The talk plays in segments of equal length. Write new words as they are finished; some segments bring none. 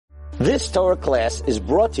This Torah class is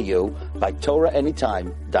brought to you by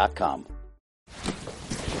TorahAnytime.com.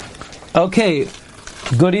 Okay,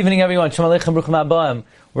 good evening everyone. Shalom Aleichem, Bruchim Habayim.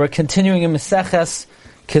 We're continuing in Maseches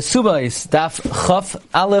Kesubos, Daf Chaf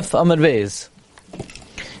Aleph Amud Beis.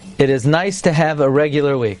 It is nice to have a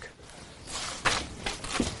regular week.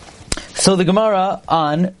 So the Gemara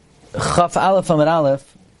on Chaf Aleph Amud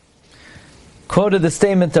Aleph quoted the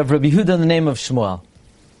statement of Rabbi Yehuda in the name of Shmuel.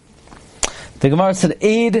 The Gemara said,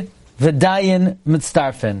 Eid v'dayan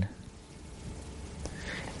mitztarfen.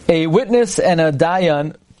 A witness and a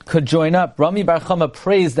dayan could join up. Rami Bar Chama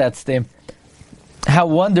praised that statement. How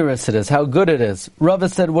wondrous it is, how good it is. Rava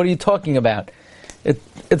said, what are you talking about?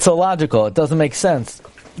 It's illogical, it doesn't make sense.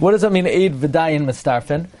 What does that mean, Eid v'dayan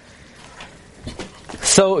mitztarfen?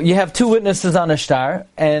 So you have two witnesses on a shtar,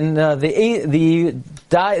 and the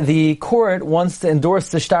court wants to endorse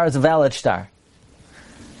the shtar as a valid shtar.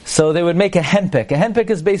 So they would make a henpik. A henpik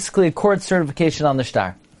is basically a court certification on the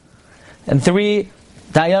shtar. And three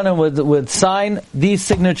dayanim would sign, these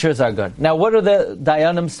signatures are good. Now what are the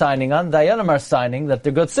dayanim signing on? Dayanim are signing that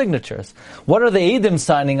they're good signatures. What are the eidim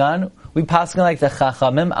signing on? We pass like the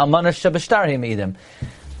chachamim, amana shebeshtarhim eidim.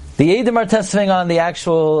 The eidim are testifying on the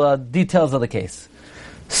actual details of the case.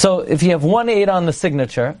 So if you have one aid on the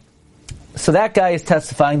signature, so that guy is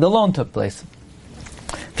testifying the loan took place.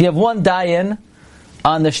 If you have one dayan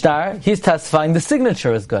on the shtar, he's testifying the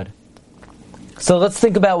signature is good. So let's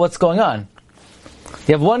think about what's going on.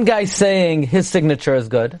 You have one guy saying his signature is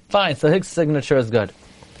good. Fine, so his signature is good.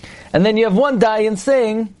 And then you have one dayan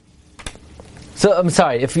saying,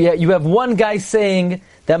 if you have one guy saying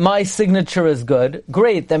that my signature is good,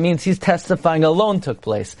 great, that means he's testifying a loan took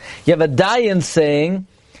place. You have a dayan saying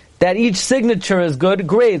that each signature is good,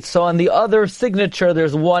 great, so on the other signature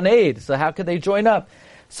there's one aid, so how could they join up?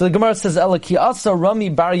 So the Gemara says, Elaki also Rami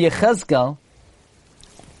Bar Yechezkel.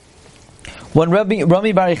 When Rami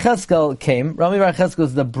Bar Yechezkel came, Rami Bar Yechezkel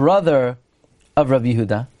is the brother of Rabbi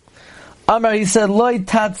Yehuda. Amar, he said, Loi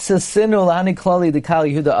tatsesinu lahani klali dekal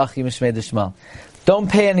Yehuda achi mishmei deshmal. Don't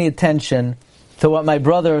pay any attention to what my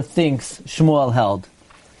brother thinks Shmuel held.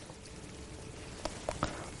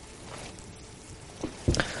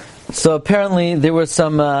 So apparently there was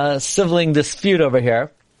some sibling dispute over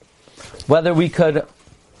here, whether we could,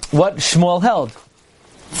 what Shmuel held.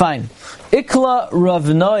 Fine. Ikla Rav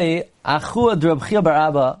Noi achua d'Rab Chia bar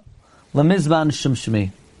Abba lemizban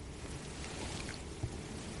shumshmi.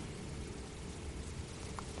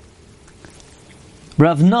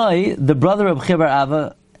 Rav Noi, the brother of Chia bar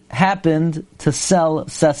Abba, happened to sell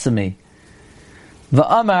sesame.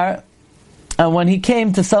 V'amar, and when he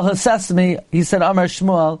came to sell his sesame, he said, Amar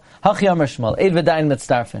Shmuel, Hachi Amar Shmuel, Eid v'dayin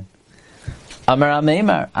mitztarfen. Amar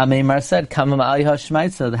Ameimar said, Kamam Ali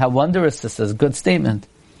HaShmaitza, how wondrous this is, good statement.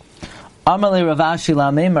 Amar le Rav Ashi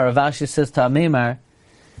la Ameimar, Rav Ashi says to Ameimar,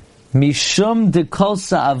 Mishum de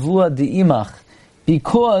kolsa avua de imach,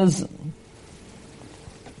 because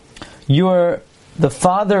you're the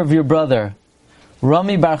father of your brother,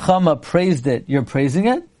 Rami Bar Chama praised it, you're praising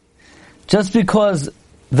it? Just because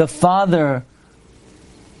the father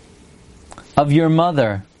of your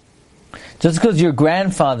mother, just because your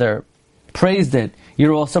grandfather praised it,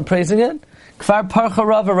 you're also praising it? Kfar Parcha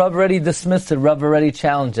Rav already dismissed it, Rav already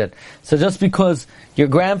challenged it. So just because your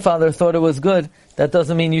grandfather thought it was good, that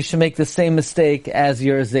doesn't mean you should make the same mistake as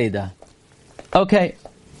your Zayda. Okay,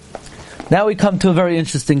 now we come to a very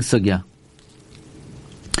interesting sugya.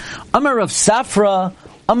 Amar Rav Safra,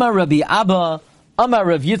 Amar Rabbi Abba, Amar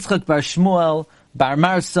Rav Yitzchak bar Shmuel, bar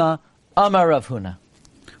Marsa, Amar Rav Huna.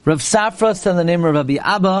 Rav Safra said in the name of Rabbi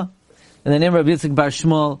Abba, in the name of Rav Yitzchak bar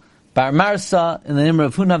Shmuel, bar Marsa, in the name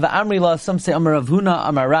of Rav Huna, va'amrila, some say Amar Rav Huna,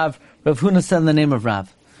 Amar Rav. Rav Huna said in the name of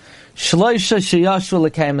Rav. Shloisha sheyashu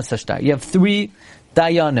l'kayim esashtar. You have three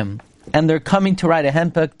dayanim, and they're coming to write a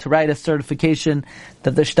henpik, to write a certification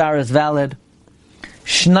that the shtar is valid.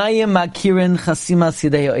 Shnayim makirin chasimas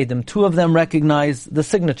yidei ha'edim. Two of them recognize the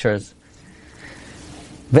signatures.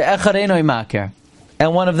 Ve'echad einoi makir.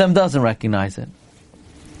 And one of them doesn't recognize it.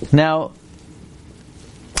 Now,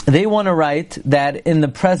 they want to write that in the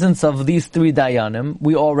presence of these three dayanim,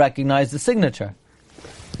 we all recognize the signature.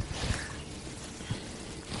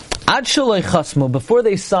 Ad shaloi chasmu, before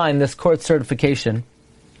they sign this court certification,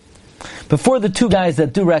 before the two guys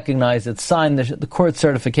that do recognize it sign the court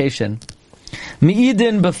certification,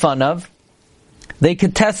 mi'idin b'fanav, they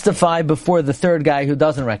could testify before the third guy who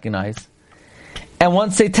doesn't recognize. And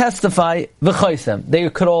once they testify, v'choisem, they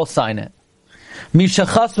could all sign it.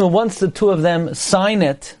 Mishachasmu, once the two of them sign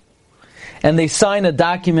it, and they sign a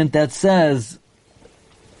document that says,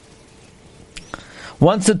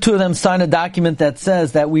 once the two of them sign a document that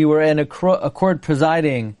says that we were in a court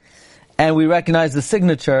presiding and we recognize the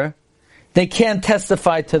signature, they can't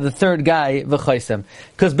testify to the third guy, v'chaisem,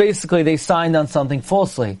 because basically they signed on something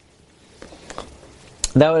falsely.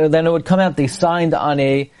 Then it would come out they signed on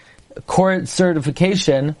a court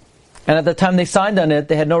certification, and at the time they signed on it,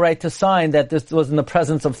 they had no right to sign that this was in the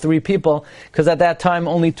presence of 3 people, because at that time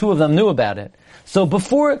only 2 of them knew about it. So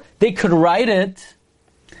before they could write it,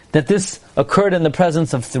 that this occurred in the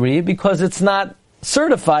presence of 3, because it's not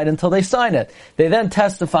certified until they sign it. They then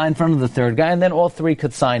testify in front of the third guy, and then all 3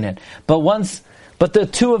 could sign it. But the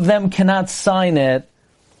 2 of them cannot sign it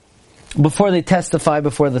before they testify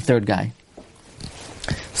before the third guy.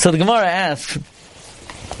 So the Gemara asks,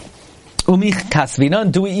 Umich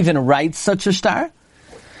kasvina, do we even write such a star?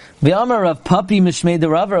 V'amar Rav Papi mishmei de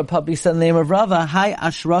Rava, Rav Papi said the name of Rava, Hai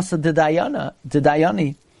ashrasa de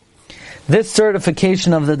Dayani. This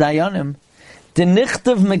certification of the Dayanim,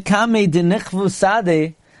 Denichtav mekame denichvu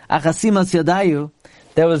sade achasimas yadayu,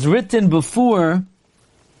 that was written before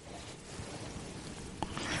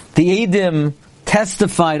the Eidim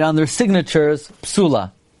testified on their signatures,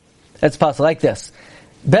 psula. It's possible, like this.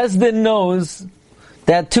 Bezdin knows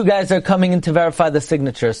that 2 guys are coming in to verify the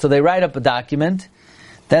signature, so they write up a document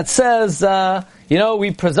that says,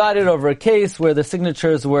 we presided over a case where the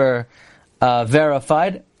signatures were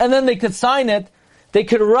verified, and then they could sign it. They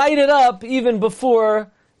could write it up even before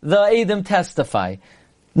the Eidim testify.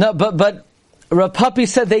 No, but Rav Papi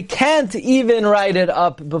said they can't even write it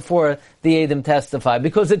up before the Eidim testify,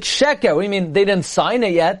 because it's sheker. We mean they didn't sign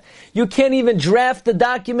it yet. You can't even draft the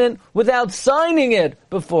document without signing it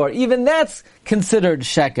before. Even that's considered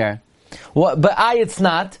sheker. But it's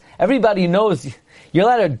not. Everybody knows you're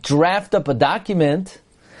allowed to draft up a document.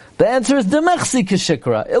 The answer is demechsi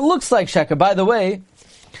k'shikra. It looks like sheker. By the way,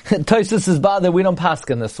 Tosfos is bothered we don't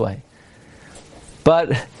paskin this way.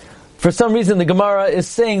 But for some reason the Gemara is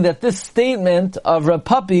saying that this statement of Rav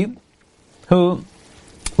Papi, who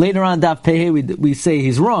later on Daf Pei we say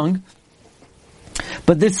he's wrong,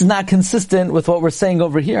 but this is not consistent with what we're saying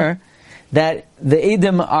over here, that the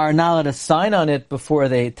Eidim are not allowed to sign on it before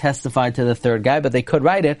they testify to the third guy, but they could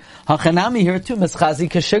write it. Hachanami here too, mischazi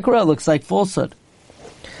k'shikra, looks like falsehood.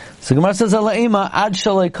 So Gemara says, ad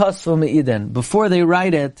shalei kasvu me'idin. Before they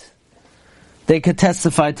write it, they could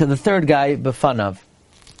testify to the third guy, b'fanav.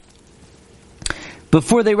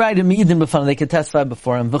 Before they write it, me'idin b'fanav, they could testify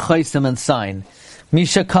before him, v'chaisim, and sign.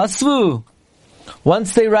 Misha kasvu.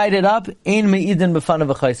 Once they write it up, ein me'idin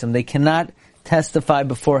b'fanav v'chaisim. They cannot testify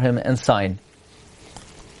before him and sign.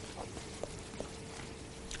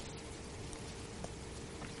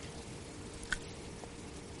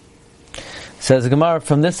 Says Gemara,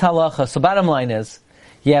 from this halacha, so bottom line is,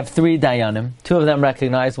 you have 3 dayanim, 2 of them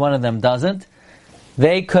recognize, 1 of them doesn't.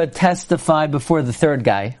 They could testify before the third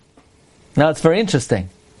guy. Now it's very interesting.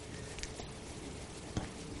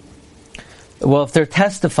 Well, if they're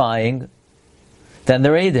testifying, then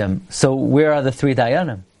they're Eidim. So where are the 3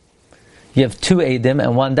 dayanim? You have 2 Eidim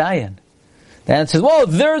and 1 dayan. The answer is, whoa,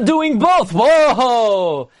 they're doing both.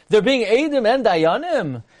 Whoa! They're being Eidim and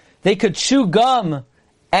dayanim. They could chew gum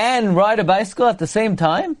and ride a bicycle at the same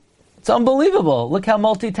time? It's unbelievable. Look how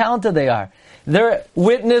multi-talented they are. They're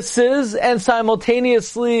witnesses and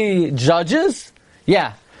simultaneously judges?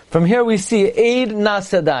 Yeah. From here we see Eid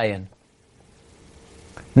Nasadayan.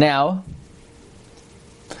 Now,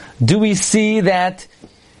 do we see that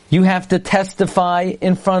you have to testify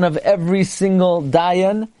in front of every single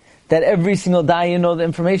Dayan? That every single Dayan know the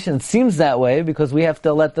information? It seems that way because we have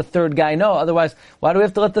to let the third guy know. Otherwise, why do we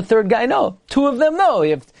have to let the third guy know? 2 of them know.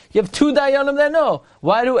 You have 2 Dayanim that know.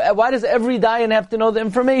 Why does every Dayan have to know the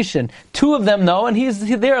information? 2 of them know, and he's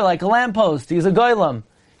there like a lamppost. He's a goylam.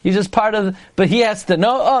 He's just part of, but he has to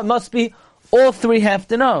know. Oh, it must be all 3 have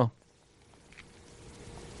to know.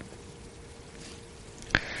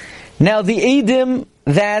 Now the Eidim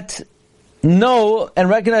that know and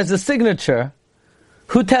recognize the signature,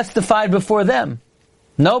 who testified before them?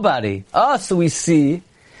 Nobody. So we see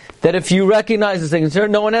that if you recognize the signature,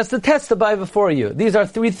 no one has to testify before you. These are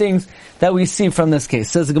 3 things that we see from this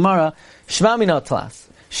case. Says the Gemara, Shma mina tlas.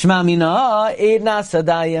 Shma mina eid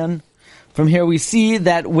nasadayan. From here we see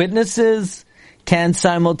that witnesses can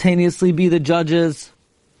simultaneously be the judges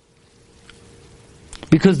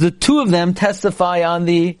because the 2 of them testify on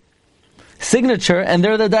the signature and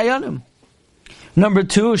they're the dayanim. Number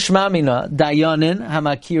 2, Shma mina, dayanin,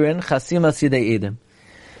 hamakirin, chasimas yidei edim.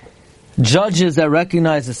 Judges that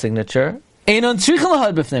recognize the signature, einon tzrichen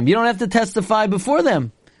lahad b'fnim. You don't have to testify before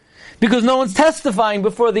them. Because no one's testifying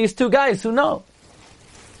before these 2 guys who know.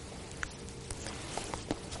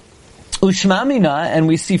 Ushma mina, and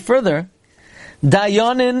we see further,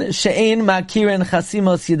 dayanin she'ein makirin,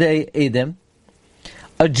 chasimas yidei edim.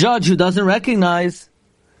 a judge who doesn't recognize,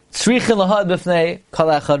 you have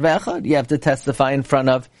to testify in front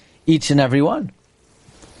of each and every one.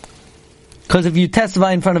 Because if you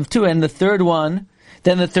testify in front of two and the third one,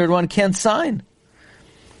 then the third one can't sign.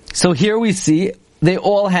 So here we see they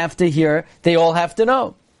all have to hear, they all have to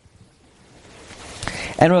know.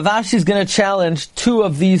 And Rav Ashi is going to challenge two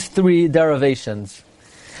of these three derivations.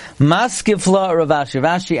 Maskifla Rav Ashi.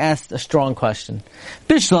 Rav Ashi asked a strong question.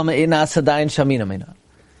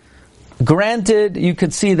 Granted, you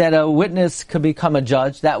could see that a witness could become a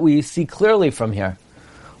judge. That we see clearly from here.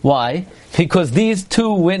 Why? Because these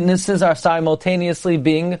two witnesses are simultaneously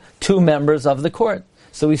being two members of the court.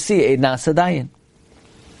 So we see Eid Nasa Dayan.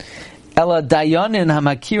 Ela Dayanin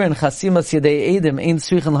Hamakirin Chasimas Yedei Eidim Ein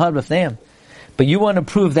Tzrichen Lahad B'fneihem. But you want to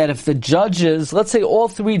prove that if the judges, let's say all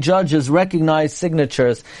three judges recognize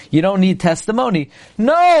signatures, you don't need testimony.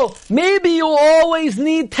 No! Maybe you always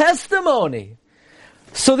need testimony.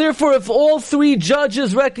 So therefore, if all three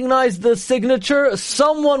judges recognize the signature,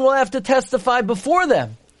 someone will have to testify before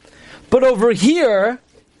them. But over here,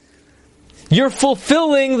 you're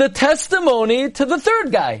fulfilling the testimony to the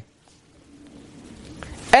third guy.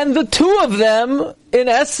 And the two of them, in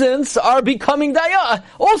essence, are becoming dayan,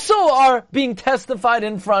 also are being testified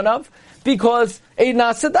in front of, because Eid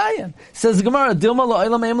Nasa Dayan. Says Gemara, Dilma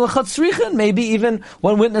lo'olam em l'chatzrichen. Maybe even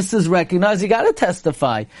when witnesses recognize, you gotta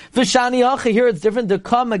testify. V'shani acha, here it's different.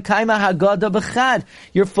 Dekam mekayma haggadah b'chad.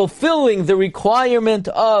 You're fulfilling the requirement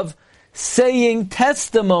of saying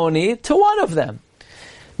testimony to one of them.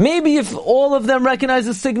 Maybe if all of them recognize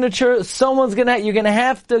the signature, you're gonna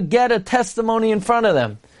have to get a testimony in front of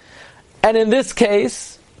them. And in this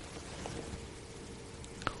case,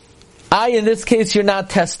 you're not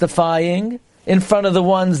testifying in front of the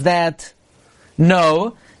ones that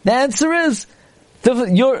know. The answer is,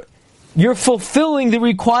 you're fulfilling the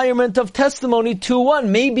requirement of testimony 2-1.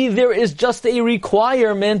 Maybe there is just a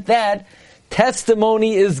requirement that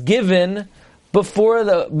testimony is given before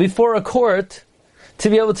a court to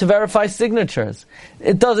be able to verify signatures.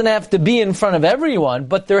 It doesn't have to be in front of everyone,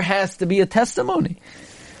 but there has to be a testimony.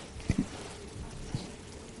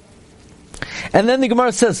 And then the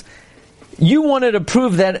Gemara says, you wanted to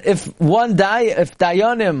prove that if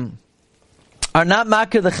Dayanim are not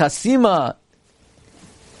makir the chasima,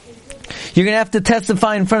 you're going to have to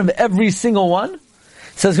testify in front of every single one?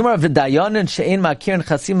 Says Gemara, Dayanim she'ein makir and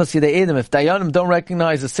chasima sidei edim. If Dayanim don't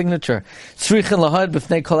recognize a signature, tzrichen lahad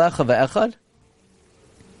b'fnei kol echad ve'echad.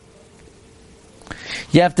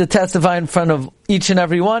 You have to testify in front of each and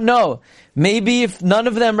every one? No. Maybe if none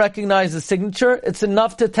of them recognize the signature, it's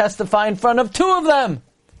enough to testify in front of two of them.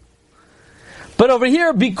 But over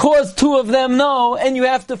here, because two of them know, and you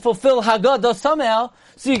have to fulfill Haggadah somehow,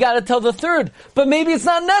 so you gotta tell the third. But maybe it's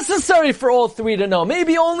not necessary for all three to know.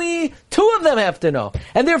 Maybe only two of them have to know.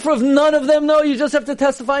 And therefore, if none of them know, you just have to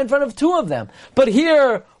testify in front of two of them. But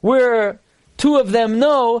here, where two of them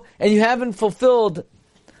know, and you haven't fulfilled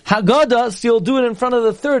Haggadah, so you'll do it in front of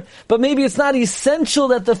the third. But maybe it's not essential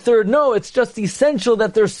that the third know, it's just essential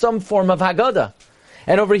that there's some form of Haggadah.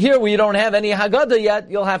 And over here, where you don't have any Haggadah yet,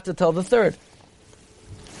 you'll have to tell the third.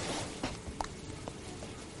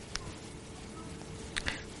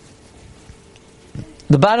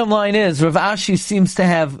 The bottom line is, Rav Ashi seems to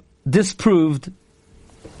have disproved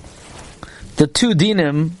the two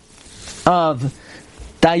dinim of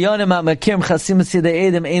Dayanim ha'makirim chasim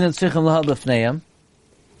sidei edim ein tzrichim lahad b'fneihem.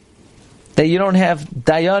 That you don't have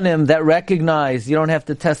Dayanim that recognize, you don't have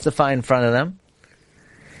to testify in front of them.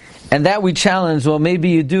 And that we challenge, well maybe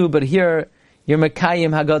you do, but here you're Mekayim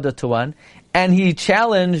Haggadah to one. And he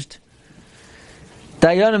challenged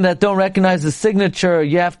Dayanim that don't recognize the signature,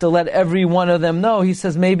 you have to let every one of them know. He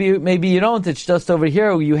says maybe you don't, it's just over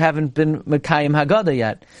here you haven't been Mekayim Haggadah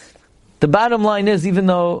yet. The bottom line is, even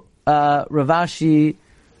though Rav Ashi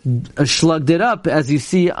shlugged it up, as you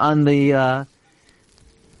see on the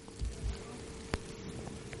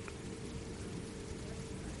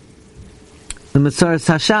Masaras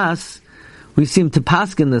Hashas, we seem to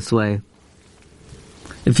paskin this way.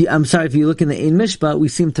 If you look in the Ein Mishpat, we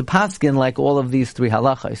seem to paskin like all of these three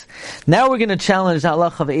halachas. Now we're going to challenge the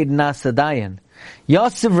halacha of Eid Nasa Dayan.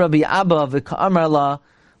 Yosef Rabbi Abba v'ka'amar la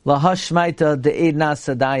lahashmaita de Eid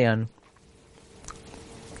Nasa Dayan.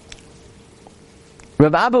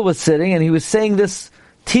 Rabbi Abba was sitting and he was saying this,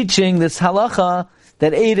 teaching this halacha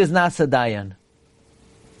that Eid is Nasa Dayan.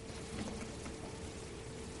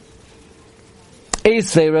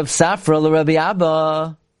 Eisvei Rav Safra Rabbi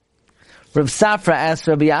Abba. Rav Safra asked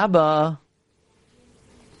Rabbi Abba,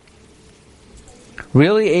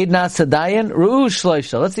 really, Eid Nasa Dayan? Ru'u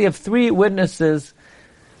Shloisha. Let's say you have three witnesses.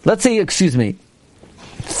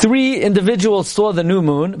 3 individuals saw the new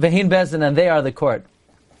moon, Vehin Bezdin, and they are the court.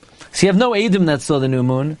 So you have no Eidim that saw the new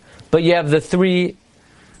moon, but you have the 3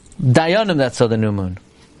 Dayanim that saw the new moon.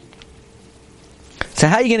 So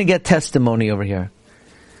how are you going to get testimony over here?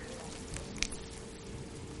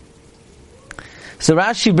 So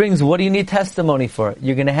Rashi brings, what do you need testimony for?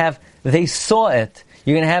 You're going to have, they saw it.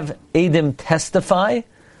 You're going to have Eidim testify,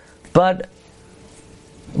 but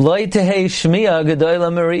Loi tehei shmiya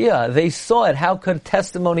gedola Maria. They saw it. How could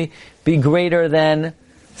testimony be greater than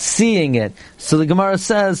seeing it? So the Gemara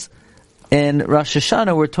says, in Rosh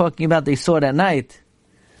Hashanah, we're talking about they saw it at night.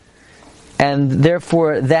 And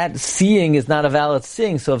therefore, that seeing is not a valid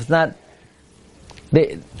seeing. So if it's not,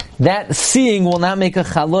 that seeing will not make a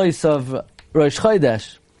chalois of Rosh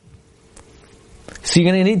Chodesh. So you're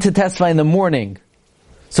going to need to testify in the morning.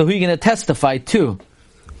 So who are you going to testify to?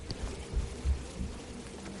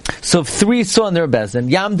 So if 3 saw in their bezin,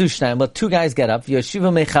 Yamdu Shnaim, let 2 guys get up,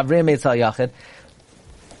 Yeshiva Mechavrei Meitzal Yachid,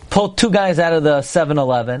 pull 2 guys out of the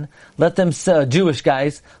 7-Eleven, let them, Jewish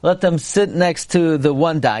guys, let them sit next to the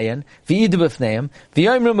one Dayan, V'idu B'fneim,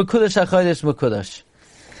 V'yoimru Mekudash HaChodesh Mekudash.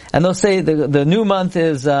 And they'll say the new month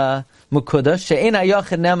is Mekudash, She'en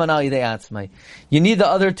HaYachid Neman Al Yidei Atzmai. You need the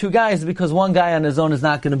other 2 guys because one guy on his own is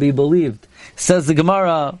not going to be believed. Says the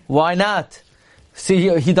Gemara, why not?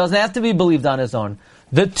 See, he doesn't have to be believed on his own.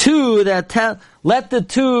 The 2 that let the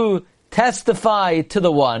 2 testify to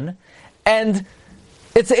the one, and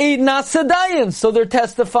it's 8 Nasadayan, so they're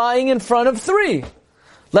testifying in front of 3.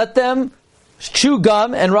 Let them chew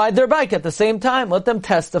gum and ride their bike at the same time. Let them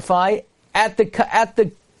testify at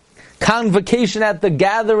the convocation, at the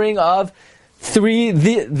gathering of 3.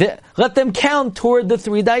 Let them count toward the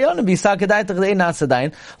 3 dayanim.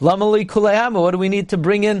 What do we need to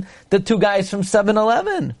bring in the 2 guys from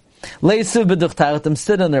 7-Eleven? Let them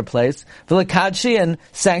sit in their place, and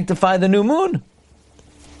sanctify the new moon.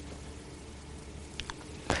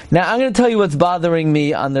 Now I'm going to tell you what's bothering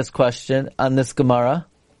me on this question, on this Gemara.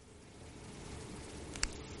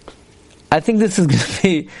 I think this is going to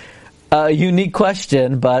be a unique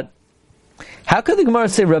question, but how could the Gemara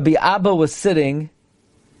say Rabbi Abba was sitting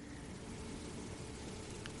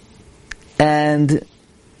and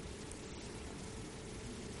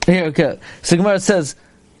here, okay. So Gemara says,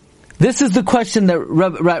 this is the question that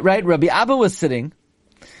Rabbi Abba was sitting,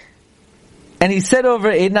 and he said over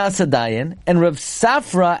Eid Nasadayan, and Rav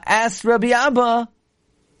Safra asked Rabbi Abba.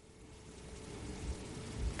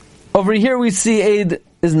 Over here we see Eid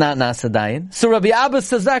is not Nasadayan. So Rabbi Abba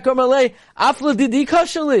says, Afla didi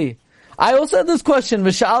kashali. I also had this question.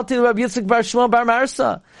 V'sha'alti Rabbi Yitzchak bar Shmuel bar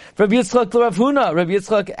Marsa. Rabbi Yitzchak Rav Huna. Rabbi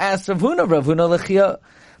Yitzchak asked Rav Huna l'chia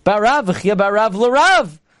bar Rav, l'chia bar Rav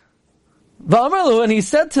l'Rav. V'amarlu, and he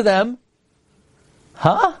said to them,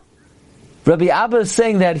 huh? Rabbi Abba is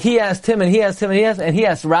saying that he asked him, and he asked him, and he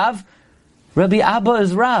asked Rav. Rabbi Abba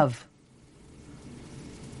is Rav.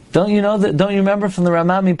 Don't you know that? Don't you remember from the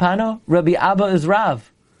Ramah Mipano? Rabbi Abba is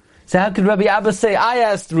Rav. So how could Rabbi Abba say, I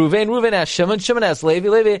asked Reuven asked Shimon asked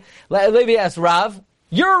Levi asked Rav?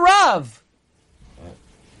 You're Rav.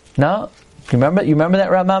 No? You remember that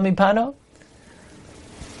Ramah Mipano?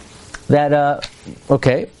 That,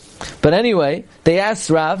 okay. But anyway, they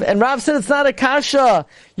asked Rav, and Rav said it's not a kasha.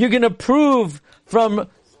 You're going to prove from...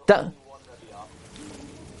 I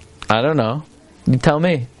don't know. You tell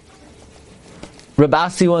me.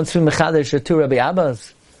 Rabasi wants to be Mechadesh or 2 Rabbi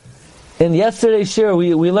Abbas. In yesterday's shir,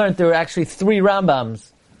 we learned there were actually 3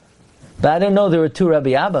 Rambams. But I didn't know there were 2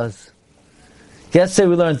 Rabbi Abbas. Yesterday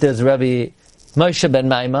we learned there's Rabbi Moshe ben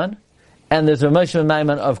Maimon, and there's Rabbi Moshe ben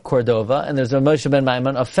Maimon of Cordova, and there's Rabbi Moshe ben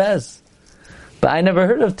Maimon of Fez. But I never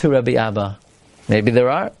heard of 2 Rabbi Abba. Maybe there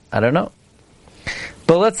are. I don't know.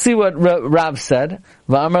 But let's see what Rav said.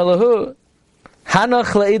 V'amar lahu, Hanach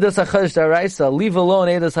le'edas hachodesh daraisa. Leave alone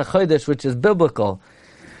edas hachodesh, which is biblical.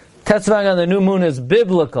 Testifying on the new moon is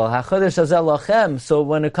biblical. Hachodesh hazel lachem. So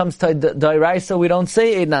when it comes to daraisa, we don't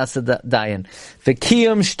say eid nasadayin.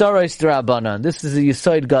 V'kiyum shtaros d'Rabbanan. This is a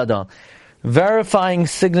yisoid gadol. Verifying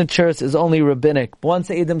signatures is only rabbinic. Once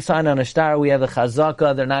Eidim sign on a star, we have a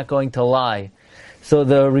chazaka. They're not going to lie. So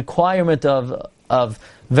the requirement of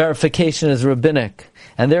verification is rabbinic.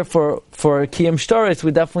 And therefore, for Kiyam Shtoris,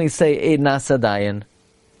 we definitely say Eid Nasadayin.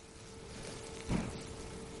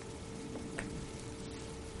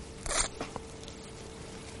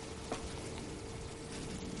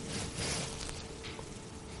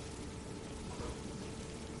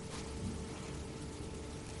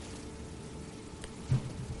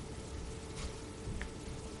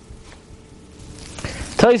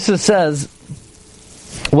 Tosfos says,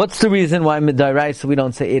 what's the reason why Midairaisa we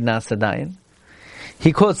don't say Eid Nasadayin?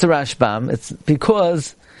 He quotes the Rashbam. It's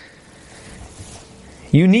because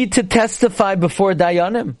You need to testify before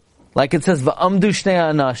Dayanim. Like it says, V'amdu shnei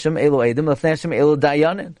anashim elu edim, lefnei Hashem elu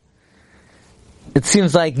dayanin. It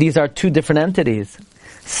seems like these are two different entities.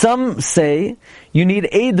 Some say you need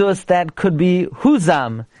edus that could be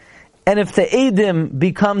huzam, and if the edim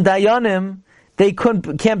become dayanim, they can't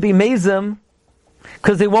be mezim,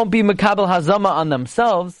 because they won't be makabel hazama on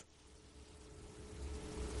themselves.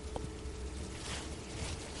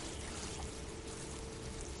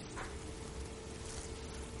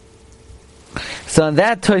 So on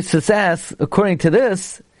that, Tosfos asks, according to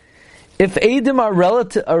this, if edim are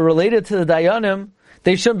related to the dayanim,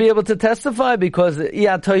 they shouldn't be able to testify because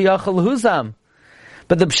iyatoy yachal huzam.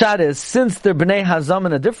 But the pshat is, since they're bnei hazam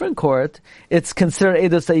in a different court, it's considered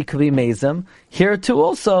edus that you could be mezim. Here too,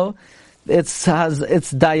 also, the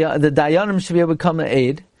dayanim should be able to become an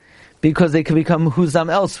aid because they could become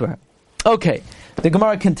huzam elsewhere. Okay, the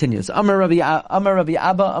Gemara continues. Amar Rabbi Abba,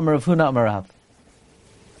 Amar Rav Huna, Amar Rav.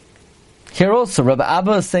 Here also, Rabbi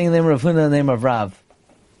Abba is saying the name of Rav Huna, the name of Rav.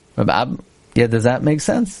 Rabbi Abba, yeah, does that make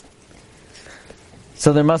sense?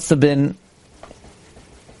 So there must have been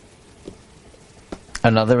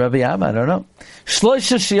another Rabbi Abba, I don't know.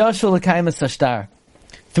 Shloisha sheyashu l'kayim hashtar.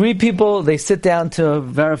 3 people, they sit down to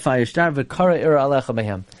verify a shtar, v'kara ira alecha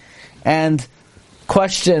behem. And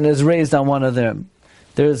question is raised on one of them.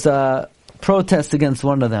 There's a protest against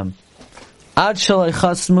one of them. Ad shalai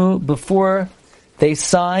chasmu, before they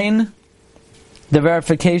sign the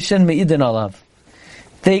verification, me'idin alav.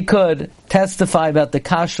 They could testify about the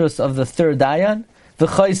kashrus of the third dayan,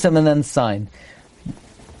 v'chaisem, and then sign.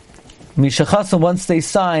 Mishachasam, once they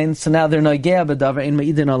sign, so now they're noigea b'davar in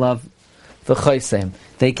me'idin alav v'chaisem.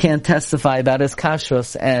 They can't testify about his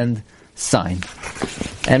kashrus and sign.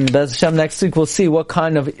 And Bez Hashem, next week we'll see what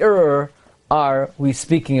kind of error are we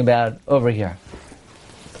speaking about over here.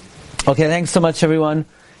 Okay, thanks so much everyone.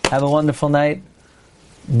 Have a wonderful night.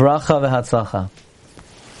 Bracha v'hatzlacha.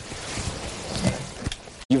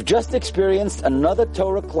 You've just experienced another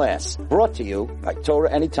Torah class brought to you by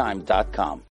TorahAnytime.com.